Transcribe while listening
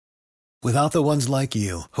Without the ones like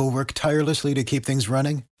you, who work tirelessly to keep things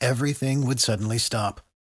running, everything would suddenly stop.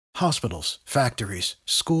 Hospitals, factories,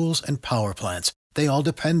 schools, and power plants, they all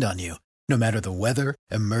depend on you. No matter the weather,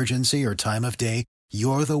 emergency, or time of day,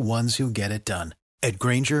 you're the ones who get it done. At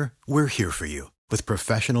Grainger, we're here for you with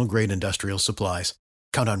professional-grade industrial supplies.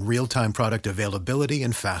 Count on real-time product availability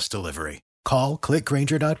and fast delivery. Call,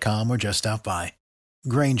 clickgrainger.com, or just stop by.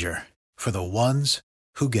 Grainger, for the ones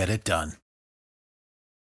who get it done.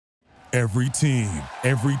 Every team,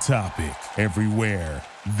 every topic, everywhere.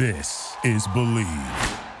 This is Believe.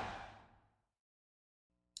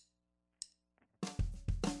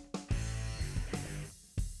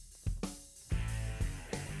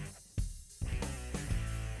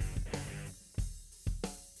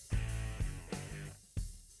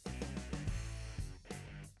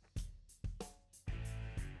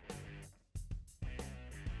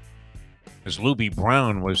 As Luby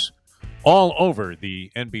Brown was all over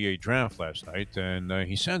the NBA draft last night, and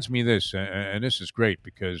he sends me this, and this is great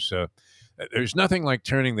because there's nothing like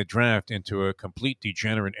turning the draft into a complete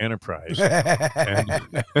degenerate enterprise.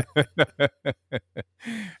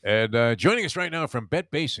 and joining us right now from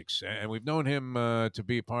Bet Basics, and we've known him to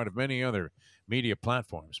be a part of many other media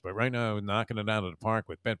platforms, but right now knocking it out of the park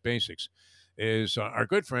with Bet Basics is our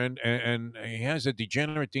good friend, and he has a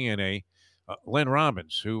degenerate DNA. Len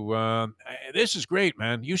Robbins, who this is great,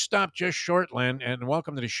 man. You stopped just short, Len, and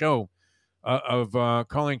welcome to the show of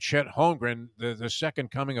calling Chet Holmgren the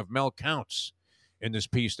second coming of Mel Counts in this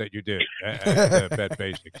piece that you did at Bet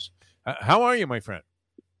Basics. How are you, my friend?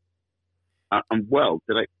 I'm well.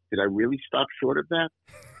 Did I really stop short of that?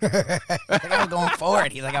 I was going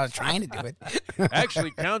forward. He's like, I was trying to do it.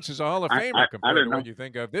 Actually, Counts is a Hall of Famer compared to what you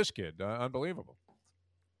think of this kid. Unbelievable.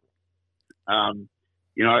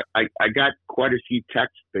 You know, I got quite a few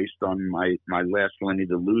texts based on my last Lenny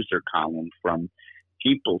the Loser column from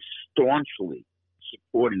people staunchly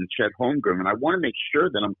supporting Chet Holmgren, and I want to make sure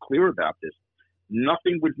that I'm clear about this.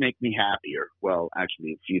 Nothing would make me happier. Well,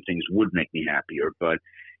 actually, a few things would make me happier, but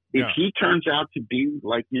if he turns out to be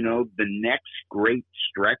like, you know, the next great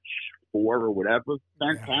stretch four or whatever,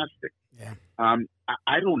 fantastic. Yeah.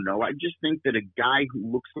 I don't know. I just think that a guy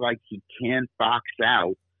who looks like he can't box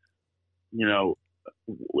out, you know,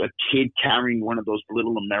 a kid carrying one of those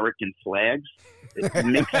little American flags, it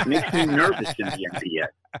makes me nervous in the NBA.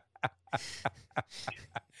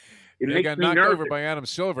 They got knocked over by Adam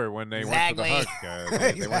Silver when they went for the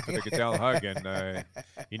hug. They went for the Goodell hug, and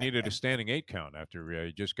he needed a standing 8 count after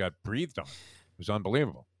he just got breathed on. It was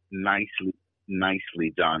unbelievable. Nicely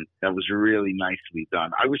done. That was really nicely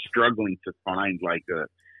done. I was struggling to find like a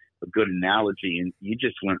good analogy, and you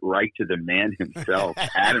just went right to the man himself,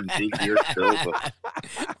 Adam Ziggy Silva.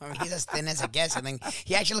 I mean, he's as thin as it gets. I think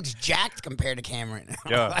he actually looks jacked compared to Cameron.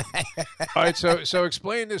 Yeah. All right, so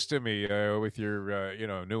explain this to me with your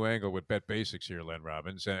new angle with Bet Basics here, Len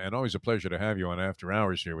Robbins, and always a pleasure to have you on After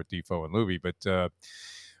Hours here with Defoe and Luby. But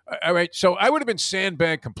all right, so I would have been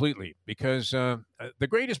sandbagged completely because the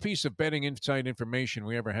greatest piece of betting inside information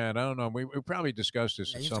we ever had, I don't know, we probably discussed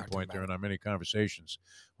this at some point during our many conversations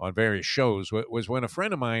on various shows, was when a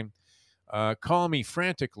friend of mine called me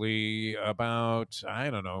frantically about, I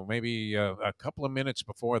don't know, maybe a couple of minutes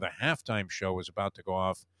before the halftime show was about to go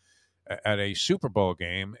off at a Super Bowl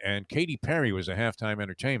game, and Katy Perry was a halftime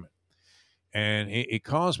entertainment. And he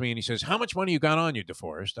calls me and he says, "How much money you got on you,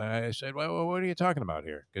 DeForest?" I said, "Well, what are you talking about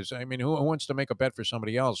here? Because, I mean, who wants to make a bet for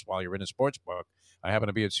somebody else while you're in a sports book? I happen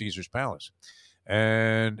to be at Caesar's Palace."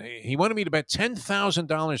 And he wanted me to bet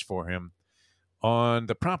 $10,000 for him on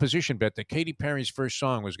the proposition bet that Katy Perry's first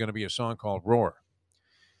song was going to be a song called Roar.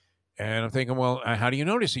 And I'm thinking, well, how do you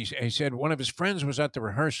notice? He said one of his friends was at the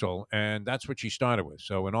rehearsal, and that's what she started with.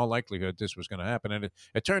 So in all likelihood, this was going to happen. And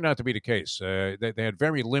it turned out to be the case. They had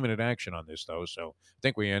very limited action on this, though. So I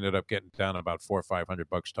think we ended up getting down about $400 or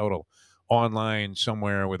 $500 total online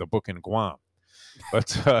somewhere with a book in Guam.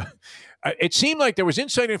 But it seemed like there was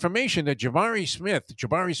inside information that Jabari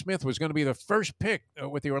Smith was going to be the first pick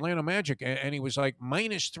with the Orlando Magic, and he was like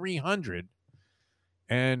minus 300.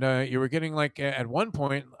 And you were getting, like, at one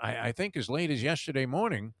point, I think as late as yesterday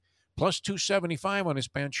morning, plus 275 on his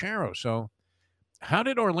Banchero. So how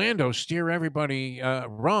did Orlando steer everybody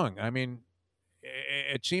wrong? I mean,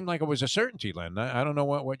 it seemed like it was a certainty, Len. I don't know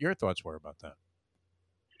what your thoughts were about that.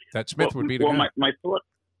 That Smith would be the guy. My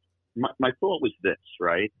thought was this,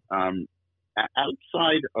 right?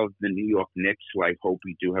 Outside of the New York Knicks, who I hope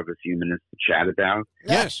we do have a few minutes to chat about.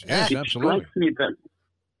 Yes, absolutely.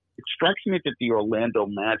 It strikes me that the Orlando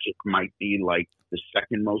Magic might be like the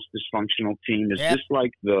second most dysfunctional team. Is this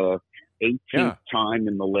like the 18th time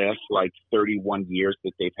in the last like 31 years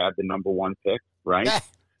that they've had the number one pick, right?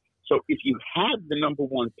 So if you have the number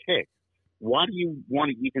one pick, why do you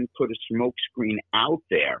want to even put a smoke screen out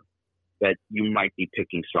there that you might be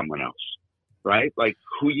picking someone else, right? Like,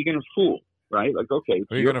 who are you going to fool, right? Like, okay.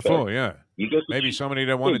 Who are you going to fool? Yeah. You get Maybe somebody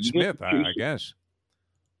that wanted Smith, I guess.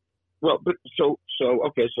 Well, but so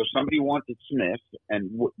somebody wanted Smith, and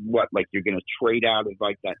what? Like, you're going to trade out of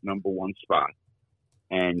like that number one spot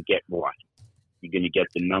and get what? You're going to get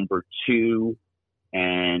the number two,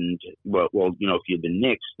 and well, you know, if you're the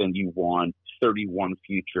Knicks, then you want 31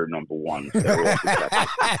 future number ones. You know,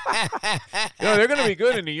 they're going to be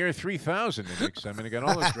good in the year 3000. The Knicks. I mean, they got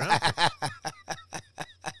all those draft picks.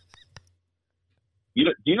 Do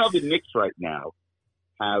you know the Knicks right now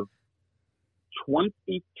have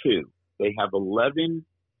 22. They have 11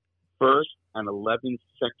 first and 11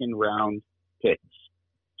 second round picks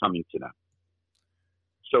coming to them.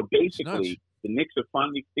 So basically, the Knicks have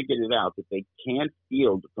finally figured it out that they can't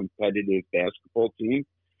field a competitive basketball team,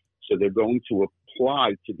 so they're going to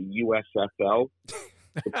apply to the USFL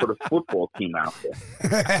to put a football team out there.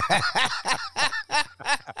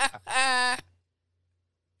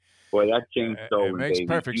 Boy, that James Dolan, it makes baby.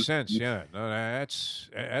 perfect sense. Yeah, no, that's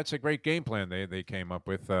a great game plan they came up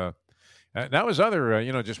with. That was other,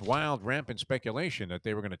 just wild, rampant speculation that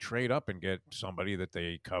they were going to trade up and get somebody that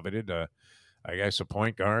they coveted, I guess a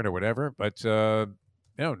point guard or whatever. But none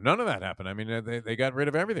of that happened. I mean, they got rid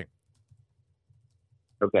of everything.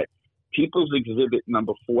 Okay, People's Exhibit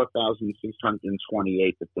number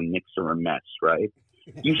 4,628 that the Knicks are a mess, right?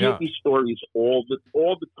 You hear these stories all the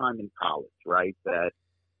time in college, right? That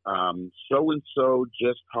so-and-so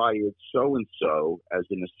just hired so-and-so as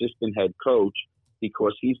an assistant head coach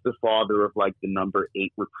because he's the father of like the number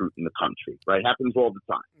 8 recruit in the country, right? Happens all the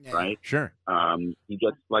time, right? Sure. He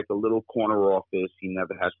gets like a little corner office. He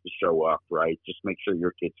never has to show up, right? Just make sure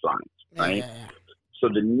your kid signs, right? Yeah. So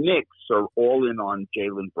the Knicks are all in on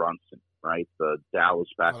Jalen Brunson, right? The Dallas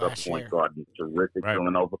backup point guard and terrific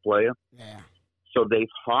Villanova player. Yeah. So they've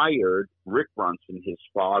hired Rick Brunson, his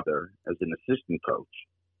father, as an assistant coach.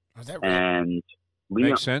 Was that right? And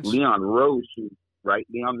Makes sense. Leon Rose,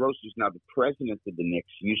 Leon Rose, who's now the president of the Knicks,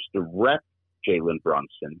 used to rep Jalen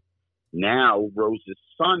Brunson. Now Rose's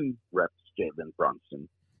son reps Jalen Brunson.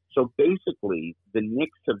 So basically, the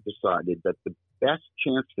Knicks have decided that the best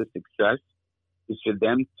chance for success is for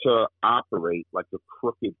them to operate like a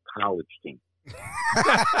crooked college team.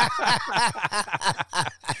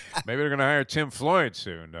 Maybe they're going to hire Tim Floyd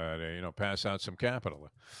soon to pass out some capital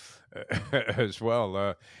as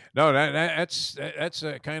well. No, that's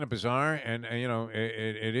kind of bizarre, and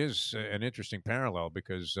it is an interesting parallel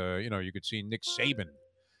because you could see Nick Saban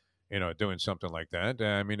doing something like that.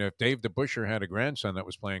 I mean, if Dave DeBusschere had a grandson that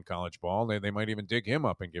was playing college ball, they might even dig him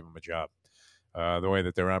up and give him a job. The way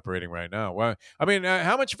that they're operating right now. Well, I mean,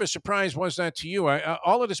 how much of a surprise was that to you?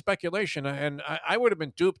 All of the speculation, and I would have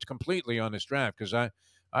been duped completely on this draft because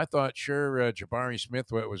I thought, sure, Jabari Smith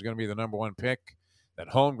was going to be the number one pick, that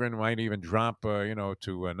Holmgren might even drop,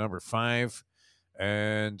 to number 5,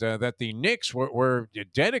 and that the Knicks were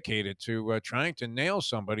dedicated to trying to nail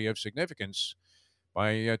somebody of significance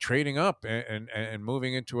by trading up and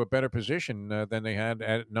moving into a better position than they had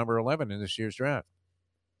at number 11 in this year's draft.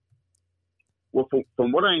 Well,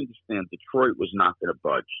 from what I understand, Detroit was not going to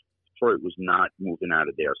budge. Detroit was not moving out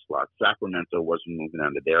of their slot. Sacramento wasn't moving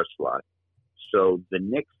out of their slot. So the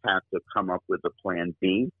Knicks had to come up with a plan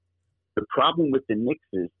B. The problem with the Knicks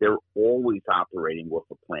is they're always operating with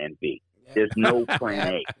a plan B. Yep. There's no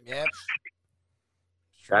plan A. Yep.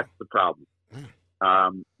 That's the problem.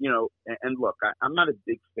 And look, I'm not a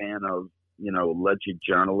big fan of, alleged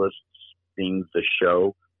journalists being the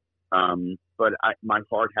show. But my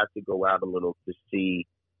heart had to go out a little to see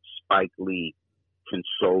Spike Lee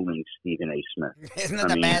consoling Stephen A. Smith. Isn't that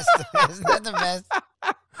the best? Isn't that the best?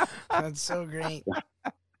 That's so great.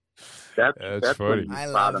 That's funny. When I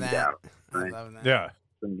you love bottomed that. out, right? I love that. Yeah.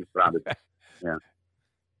 When you bottomed, yeah.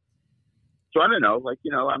 So I don't know.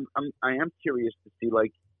 I am curious to see,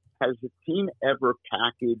 has the team ever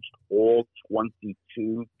packaged all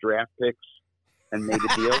 22 draft picks and made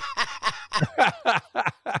a deal?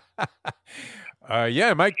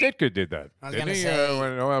 Yeah, Mike Ditka did that. I was Didn't gonna he?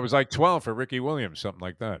 say- I was like 12 for Ricky Williams, something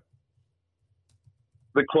like that.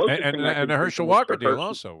 The closest And thing I could the think Herschel of was Walker the deal Herschel-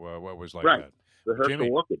 also what was like Right. that. The Herschel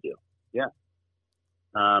Jimmy. Walker deal, yeah.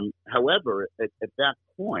 However, at that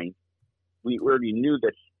point, we already knew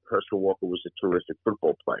that Herschel Walker was a terrific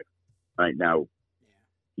football player. Right now,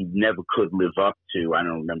 he never could live up to, I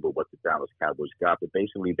don't remember what the Dallas Cowboys got, but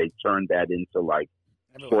basically they turned that into like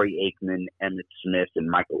Troy Aikman, Emmitt Smith, and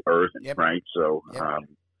Michael Irvin, Yep. right? So,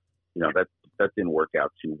 Yep. that didn't work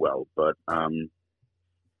out too well. But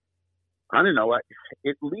I don't know. At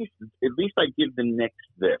least I give the Knicks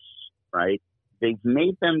this, right? They've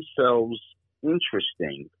made themselves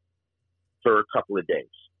interesting for a couple of days,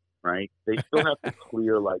 right? They still have to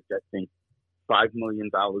clear, like, I think, $5 million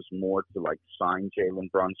more to, like, sign Jalen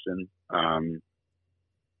Brunson.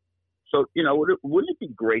 So, you know, wouldn't it be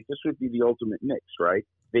great? This would be the ultimate Knicks, right?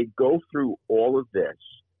 They go through all of this,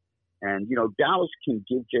 and, you know, Dallas can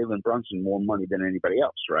give Jalen Brunson more money than anybody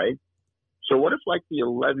else, right? So what if, like, the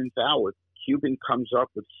 11th hour, Cuban comes up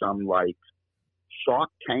with some, like, Shark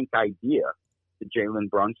Tank idea to Jalen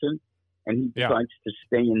Brunson, and he decides to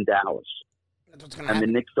stay in Dallas. That's what's gonna and happen.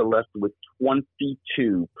 the Knicks are left with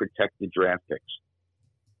 22 protected draft picks.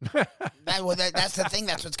 That's the thing.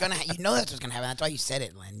 That's what's gonna. That's what's gonna happen. That's why you said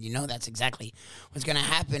it, Len. You know that's exactly what's gonna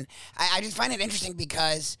happen. I just find it interesting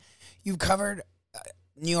because you've covered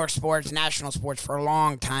New York sports, national sports for a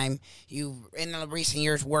long time. You've in the recent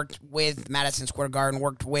years worked with Madison Square Garden,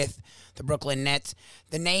 worked with the Brooklyn Nets.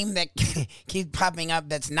 The name that keeps popping up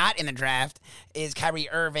that's not in the draft is Kyrie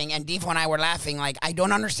Irving. And Defo and I were laughing like, I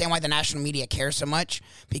don't understand why the national media cares so much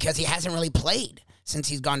because he hasn't really played since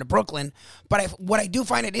he's gone to Brooklyn. But what I do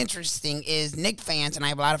find it interesting is Knicks fans, and I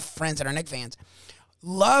have a lot of friends that are Knicks fans,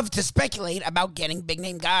 love to speculate about getting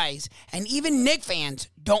big-name guys. And even Knicks fans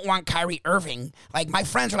don't want Kyrie Irving. Like, my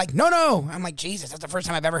friends are like, no. I'm like, Jesus, that's the first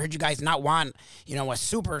time I've ever heard you guys not want, you know, a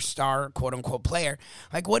superstar, quote-unquote, player.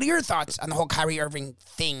 Like, what are your thoughts on the whole Kyrie Irving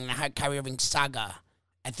thing, the Kyrie Irving saga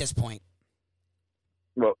at this point?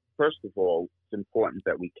 Well, first of all, it's important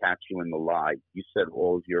that we catch you in the lie. You said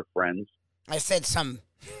all of your friends. I said some.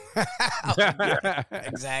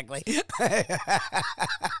 Exactly.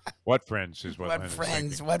 What friends is what? What Leonard's friends?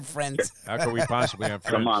 thinking. What friends? How can we possibly have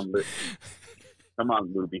friends? Come on,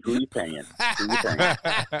 Luby. Who are you paying? Who are you paying?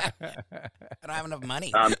 I don't have enough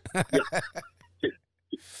money.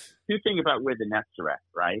 Two things about where the Nets are at,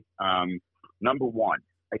 right? Number one,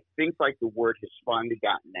 I think like the word has finally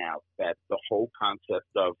gotten out that the whole concept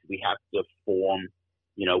of we have to form,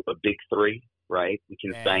 you know, a big three, right? We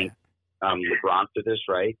can thank LeBron for this,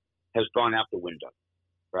 right? Has gone out the window,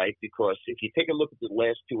 right? Because if you take a look at the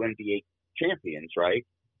last two NBA champions, right,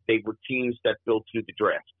 they were teams that built through the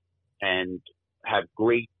draft and have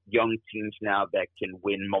great young teams now that can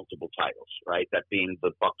win multiple titles, right? That being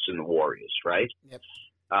the Bucks and the Warriors, right? Yep.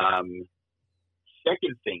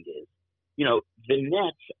 Second thing is, you know, the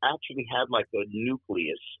Nets actually had like a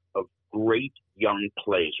nucleus of great young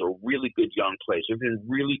players or really good young players. It's been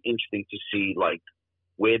really interesting to see like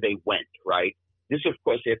where they went, right? This, of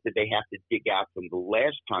course, after they have to dig out from the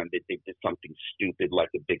last time that they did something stupid like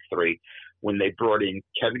a big three, when they brought in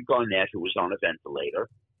Kevin Garnett, who was on a ventilator,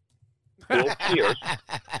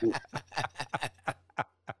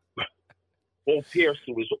 Paul Pierce,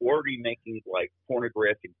 who was already making like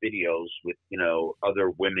pornographic videos with, you know,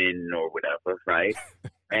 other women or whatever, right?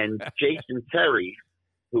 And Jason Terry,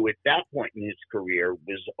 who at that point in his career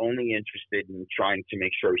was only interested in trying to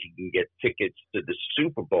make sure he can get tickets to the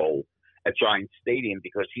Super Bowl at Giant Stadium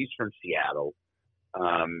because he's from Seattle,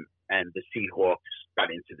 and the Seahawks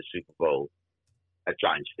got into the Super Bowl at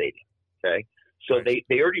Giant Stadium, okay? So they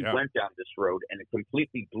already went down this road, and it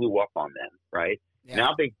completely blew up on them, right? Yeah.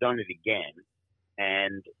 Now they've done it again,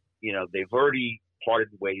 and, you know, they've already parted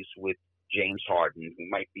ways with James Harden, who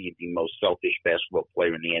might be the most selfish basketball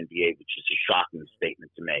player in the NBA, which is a shocking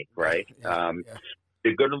statement to make, right?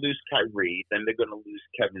 They're going to lose Kyrie, then they're going to lose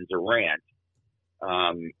Kevin Durant.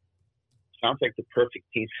 Sounds like the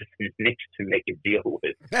perfect team for the Knicks to make a deal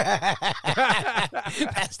with.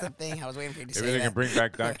 That's the thing. I was waiting for you to say that. Maybe they can bring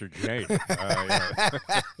back Dr. J.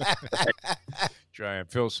 Try and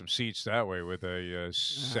fill some seats that way with a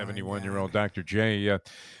 71-year-old Dr. J.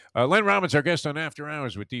 Len Robbins, our guest on After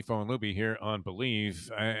Hours with Defo and Luby here on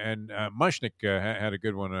Believe. And Mushnick had a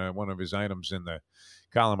good one of his items in the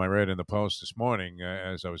column I read in the Post this morning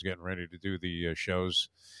as I was getting ready to do the shows.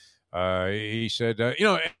 He said, you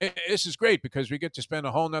know, this is great because we get to spend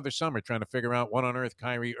a whole nother summer trying to figure out what on earth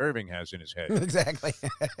Kyrie Irving has in his head. Exactly.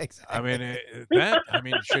 I mean, that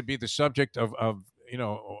should be the subject of you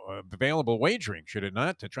know, available wagering, should it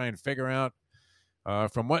not? To try and figure out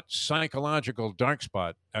from what psychological dark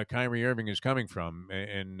spot Kyrie Irving is coming from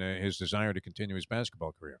in his desire to continue his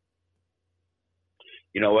basketball career.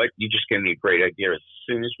 You know what? You just gave me a great idea. As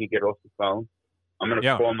soon as we get off the phone, I'm going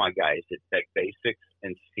to call my guys at Tech Basics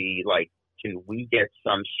and see, like, can we get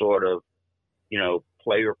some sort of, you know,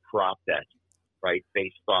 player prop bet, right,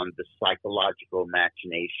 based on the psychological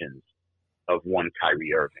machinations of one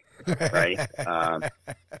Kyrie Irving, right?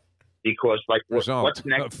 Because, like, what's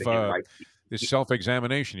next for him? Like, this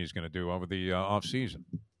self-examination he's going to do over the off season.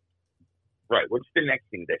 Right. What's the next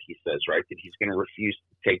thing that he says, right? That he's going to refuse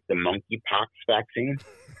to take the monkeypox vaccine?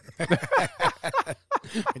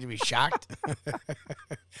 Would you be shocked?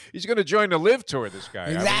 He's going to join the Live Tour, this guy.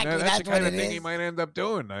 Exactly, That's the that's kind what of it thing he is. might end up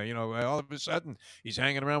doing. All of a sudden, he's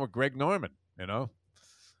hanging around with Greg Norman,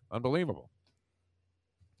 Unbelievable.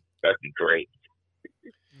 That'd be great.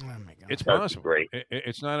 Oh my God. It's That'd be possible. great.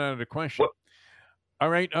 It's not out of the question. What- All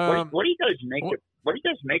right. What do you guys make what- of? What do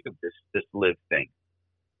you guys make of this Live thing?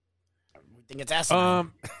 We think it's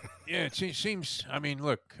asinine. Yeah, it seems. I mean,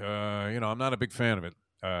 look, I'm not a big fan of it.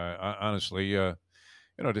 Honestly,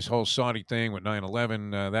 this whole Saudi thing with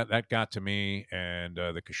 9/11, that got to me, and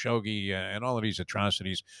the Khashoggi and all of these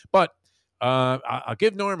atrocities. But I'll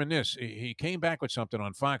give Norman this: he came back with something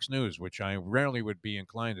on Fox News, which I rarely would be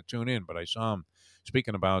inclined to tune in, but I saw him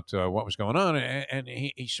speaking about what was going on, and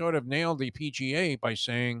he sort of nailed the PGA by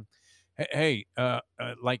saying, "Hey,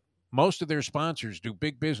 like most of their sponsors do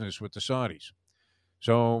big business with the Saudis."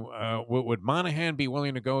 So would Monahan be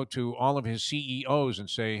willing to go to all of his CEOs and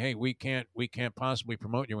say, "Hey, we can't possibly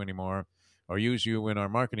promote you anymore or use you in our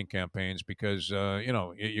marketing campaigns because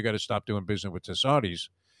you got to stop doing business with the Saudis"?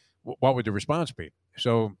 What would the response be?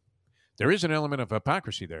 So there is an element of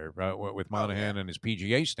hypocrisy there with Monahan and his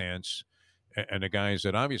PGA stance, and the guys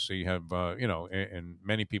that obviously have, in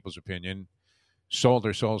many people's opinion, sold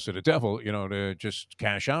their souls to the devil, to just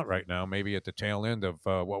cash out right now, maybe at the tail end of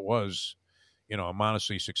what was, a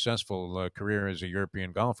modestly successful career as a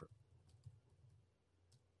European golfer.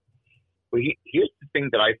 Well, here's the thing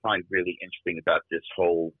that I find really interesting about this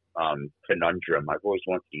whole conundrum. I've always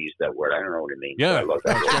wanted to use that word. I don't know what it means. Yeah, I love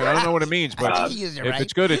that that's word. right. I don't know what it means, but I think you used it if right.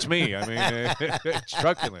 it's good, it's me. I mean, it's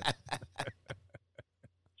truculent.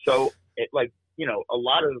 So, a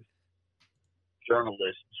lot of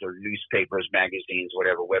journalists or newspapers, magazines,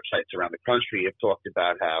 whatever, websites around the country have talked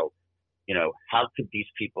about how could these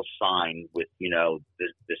people sign with, the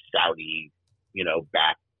Saudi,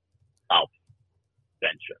 backed Alp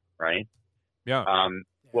venture, right? Yeah.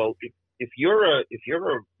 Well, if you're a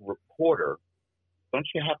reporter, don't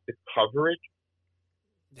you have to cover it?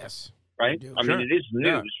 Yes. Right? You do. I Sure. mean, it is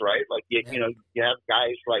news, right? Like, you have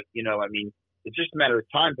guys like, it's just a matter of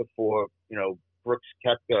time before, Brooks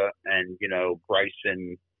Koepka and,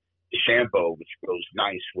 Bryson DeChambeau, which goes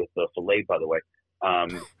nice with the filet, by the way.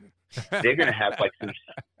 They're going to have like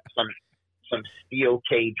some steel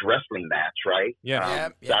cage wrestling match, right? Yeah.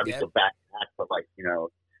 Saudis will back for like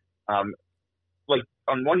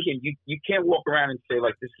on one hand, you can't walk around and say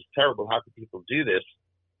like, this is terrible. How can people do this?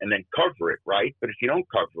 And then cover it, right? But if you don't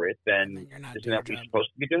cover it, then You're not isn't doing that what your you're job.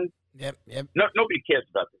 supposed to be doing? Yep. No, nobody cares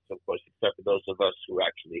about this, of course, except for those of us who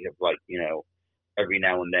actually have, like, every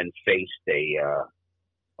now and then faced a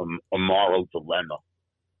moral dilemma.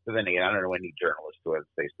 But then again, I don't know any journalist who has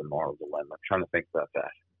faced a moral dilemma. I'm trying to think about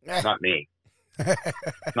that. Not me.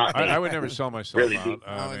 Not me. I would never sell myself Really out. deep.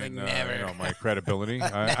 I would never. My credibility.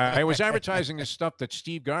 I was advertising this stuff that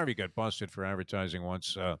Steve Garvey got busted for advertising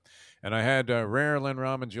once, and I had rare Len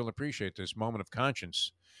Robbins. You'll appreciate this moment of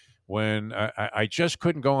conscience when I just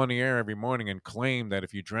couldn't go on the air every morning and claim that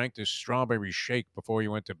if you drank this strawberry shake before you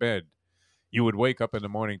went to bed, you would wake up in the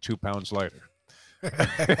morning 2 pounds lighter.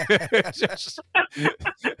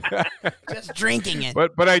 Just drinking it.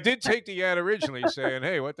 But I did take the ad originally saying,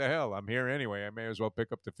 "Hey, what the hell? I'm here anyway. I may as well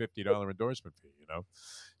pick up the $50 endorsement fee."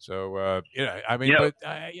 So I mean, but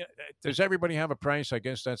does everybody have a price? I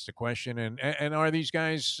guess that's the question. And are these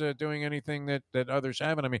guys doing anything that others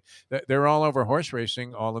haven't? I mean, they're all over horse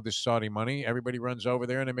racing. All of this Saudi money. Everybody runs over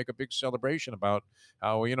there and they make a big celebration about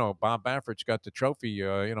how Bob Baffert's got the trophy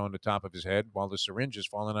on the top of his head while the syringe is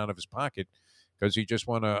falling out of his pocket, because he just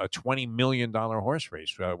won a $20 million horse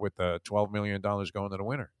race with $12 million going to the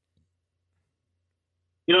winner.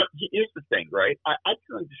 Here's the thing, right? I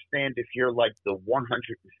can understand if you're like the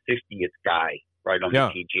 150th guy, right, on the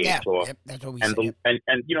PGA Tour. Yep, that's what we And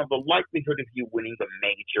said. the likelihood of you winning the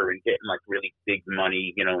major and getting like really big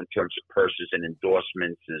money, in terms of purses and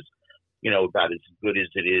endorsements is, about as good as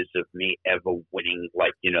it is of me ever winning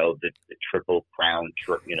like, the Triple Crown,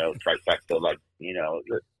 trifecta, like,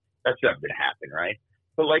 that's never going to happen, right?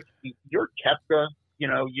 But like, you're Koepka,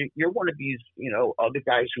 you're one of these, other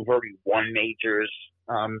guys who've already won majors.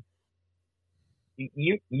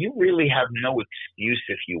 You really have no excuse,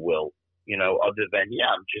 if you will, other than,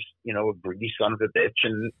 I'm just, a greedy son of a bitch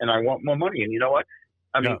and I want more money. And you know what?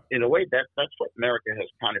 I mean, in a way, that's what America has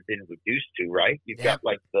kind of been reduced to, right? You've got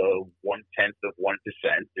like the 1/10 of 1%,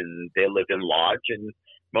 and they live in large, and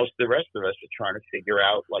most of the rest of us are trying to figure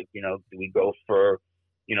out, like, do we go for,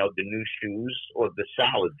 the new shoes or the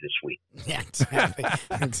salad this week. Yeah, exactly.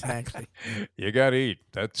 Exactly. You got to eat.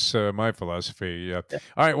 That's my philosophy. All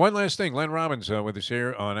right, one last thing. Len Robbins with us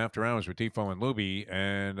here on After Hours with Tifo and Luby.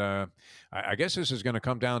 And I guess this is going to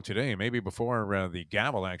come down today, maybe before the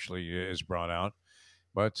gavel actually is brought out.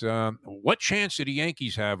 But what chance do the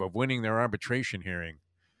Yankees have of winning their arbitration hearing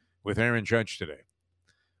with Aaron Judge today?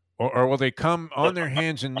 Or will they come on their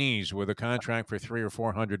hands and knees with a contract for $300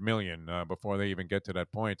 or $400 million before they even get to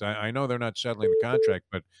that point? I know they're not settling the contract,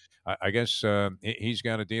 but I guess he's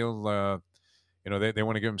got a deal. They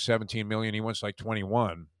want to give him $17 million. He wants like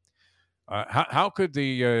 21. How could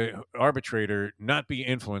the arbitrator not be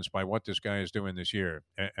influenced by what this guy is doing this year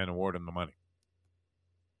and award him the money?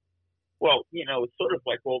 Well, it's sort of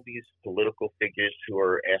like all these political figures who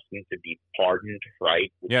are asking to be pardoned,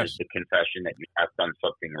 right? Which Yes. is the confession that you have done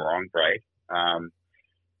something wrong, right?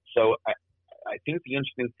 So I think the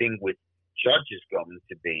interesting thing with Judge is going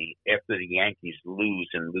to be, after the Yankees lose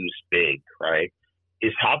and lose big, right,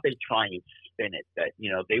 is how they try and spin it. That,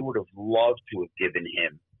 they would have loved to have given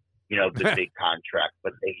him, the big contract,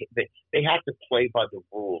 but they have to play by the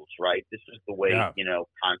rules, right? This is the way,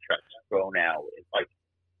 contracts go now. It's like,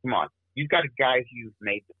 come on. You've got a guy who you've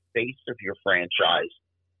made the face of your franchise.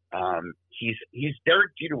 He's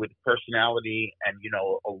Derek Jeter with personality and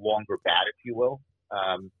a longer bat, if you will.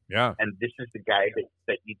 And this is the guy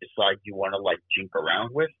that you decide you want to jink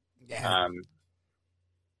around with. Yeah.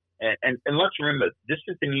 And let's remember, this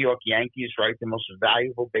is the New York Yankees, right? The most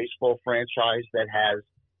valuable baseball franchise that has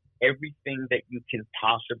everything that you can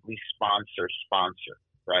possibly sponsor,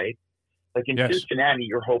 right? Like in Cincinnati,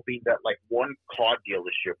 you're hoping that one car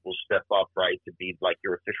dealership will step up, right, to be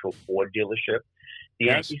your official Ford dealership. The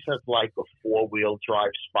Yankees have a four-wheel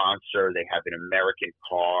drive sponsor. They have an American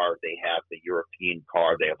car. They have the European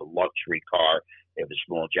car. They have a luxury car. They have a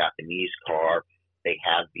small Japanese car. They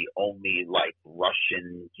have the only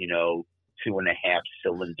Russian,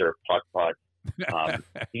 2.5-cylinder putt-putt. The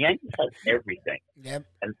Yankees have everything. Yep.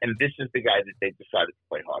 And this is the guy that they decided to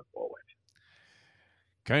play hardball with.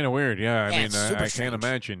 Kind of weird, yeah. I mean, I strange. can't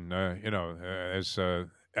imagine, are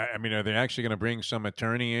they actually going to bring some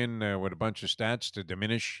attorney in with a bunch of stats to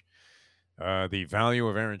diminish the value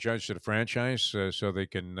of Aaron Judge to the franchise so they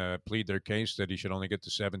can plead their case that he should only get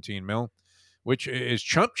to $17 million, which is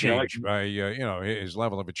chump change by, his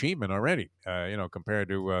level of achievement already, compared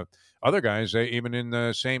to other guys, even in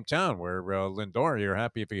the same town where Lindor, you're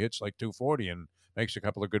happy if he hits 240 and makes a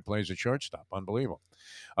couple of good plays at shortstop. Unbelievable.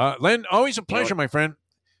 Len, always a pleasure, my friend.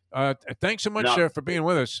 Thanks so much for being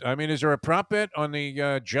with us. I mean, is there a prop bet on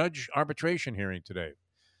the Judge arbitration hearing today?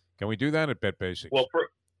 Can we do that at Bet Basics? Well,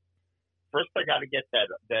 first I got to get that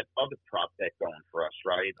other prop bet going for us,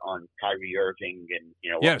 right? On Kyrie Irving and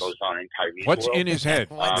what goes on in Kyrie's What's world. in his head?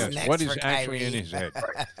 What's What next is for actually Kyrie? in his head?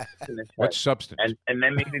 Right. What substance? And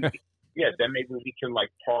then maybe we can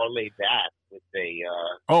parlay that with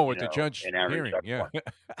with the Judge an Aaron hearing, Judge yeah. one.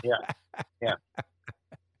 Yeah.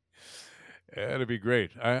 That'd be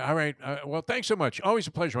great. All right. Well, thanks so much. Always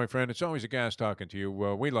a pleasure, my friend. It's always a gas talking to you.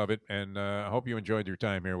 We love it, and I hope you enjoyed your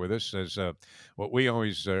time here with us. As what we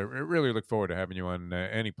always really look forward to having you on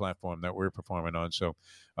any platform that we're performing on. So,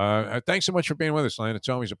 thanks so much for being with us, Len. It's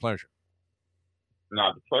always a pleasure.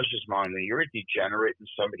 No, the pleasure's mine. When you're a degenerate and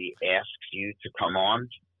somebody asks you to come on,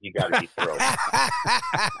 you got to be thrilled.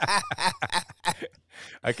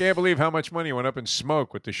 I can't believe how much money went up in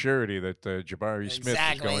smoke with the surety that Jabari Smith is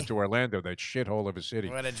Exactly. going to Orlando, that shithole of a city.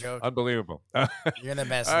 What a joke. Unbelievable. You're the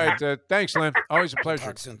best. All right. Thanks, Len. Always a pleasure.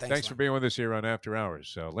 Talk soon. Thanks for being with us here on After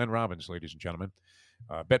Hours. Len Robbins, ladies and gentlemen.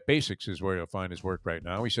 Bet Basics is where you'll find his work right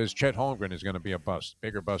now. He says Chet Holmgren is going to be a bust,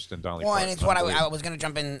 bigger bust than Dolly Well, Parton. and it's what I was going to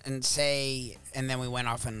jump in and say, and then we went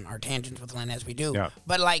off on our tangents with Len as we do. Yeah.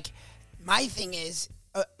 But my thing is,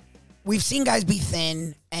 we've seen guys be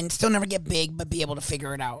thin and still never get big, but be able to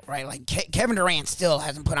figure it out, right? Like Kevin Durant still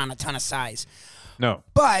hasn't put on a ton of size, No.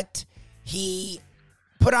 but he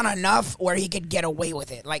put on enough where he could get away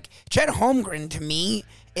with it. Like Chet Holmgren, to me,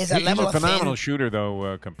 is a level He's a of phenomenal thin. shooter,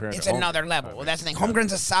 though, compared It's to another Holmgren. level. Well, that's the thing.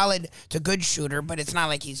 Holmgren's a solid to good shooter, but it's not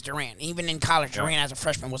like he's Durant. Even in college, Durant as a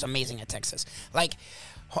freshman was amazing at Texas.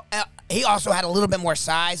 He also had a little bit more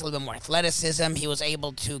size, a little bit more athleticism. He was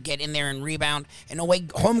able to get in there and rebound in a way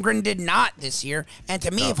Holmgren did not this year. And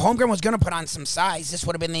to me, if Holmgren was going to put on some size, this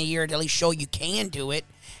would have been the year to at least show you can do it,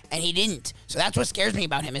 and he didn't. So that's what scares me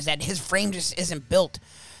about him, is that his frame just isn't built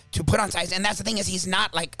to put on size. And that's the thing, is he's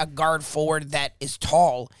not like a guard forward that is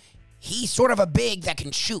tall. He's sort of a big that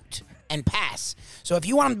can shoot and pass. So if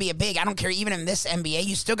you want him to be a big, I don't care, even in this NBA,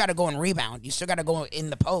 you still got to go and rebound. You still got to go in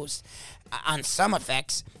the post on some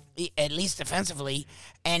effects, at least defensively.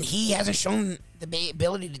 And he hasn't shown the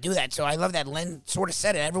ability to do that. So I love that Len sort of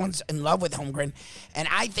said it. Everyone's in love with Holmgren, and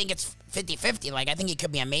I think it's 50-50. Like, I think he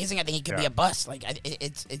could be amazing. I think he could be a bust. Like,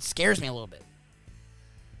 it scares me a little bit.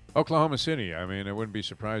 Oklahoma City. I mean, it wouldn't be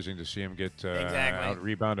surprising to see him get out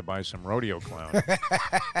rebounded by some rodeo clown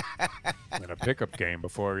in a pickup game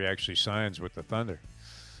before he actually signs with the Thunder.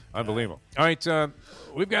 Unbelievable. All right,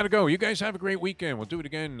 we've got to go. You guys have a great weekend. We'll do it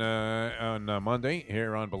again on Monday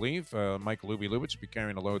here on Believe. Michael Lubitz will be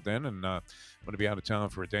carrying the load then, and I'm going to be out of town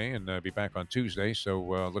for a day and be back on Tuesday, so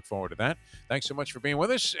look forward to that. Thanks so much for being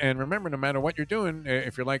with us, and remember, no matter what you're doing,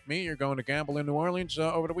 if you're like me, you're going to gamble in New Orleans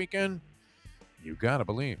over the weekend, you got to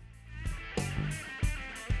believe.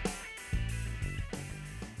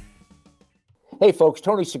 Hey, folks,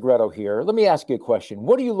 Tony Segreto here. Let me ask you a question.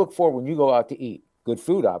 What do you look for when you go out to eat? Good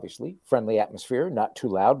food, obviously, friendly atmosphere, not too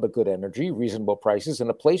loud, but good energy, reasonable prices,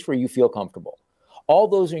 and a place where you feel comfortable. All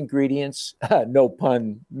those ingredients, no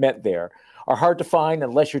pun meant there, are hard to find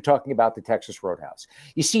unless you're talking about the Texas Roadhouse.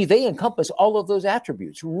 You see, they encompass all of those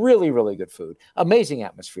attributes. Really, really good food, amazing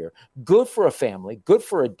atmosphere, good for a family, good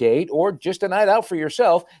for a date, or just a night out for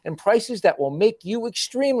yourself, and prices that will make you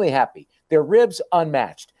extremely happy. Their ribs,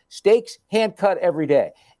 unmatched. Steaks, hand-cut every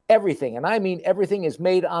day. Everything, and I mean everything, is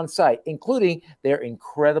made on site, including their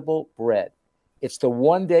incredible bread. It's the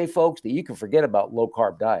one day, folks, that you can forget about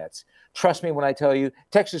low-carb diets. Trust me when I tell you,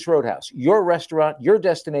 Texas Roadhouse, your restaurant, your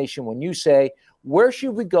destination when you say, where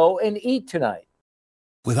should we go and eat tonight?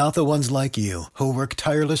 Without the ones like you, who work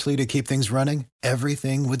tirelessly to keep things running,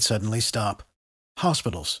 everything would suddenly stop.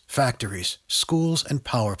 Hospitals, factories, schools, and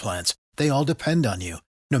power plants, they all depend on you.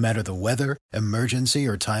 No matter the weather, emergency,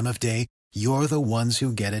 or time of day, you're the ones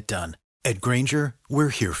who get it done. At Grainger, we're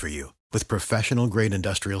here for you with professional-grade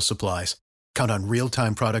industrial supplies. Count on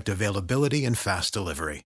real-time product availability and fast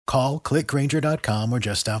delivery. Call, click Grainger.com, or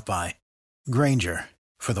just stop by. Grainger,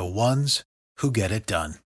 for the ones who get it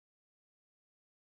done.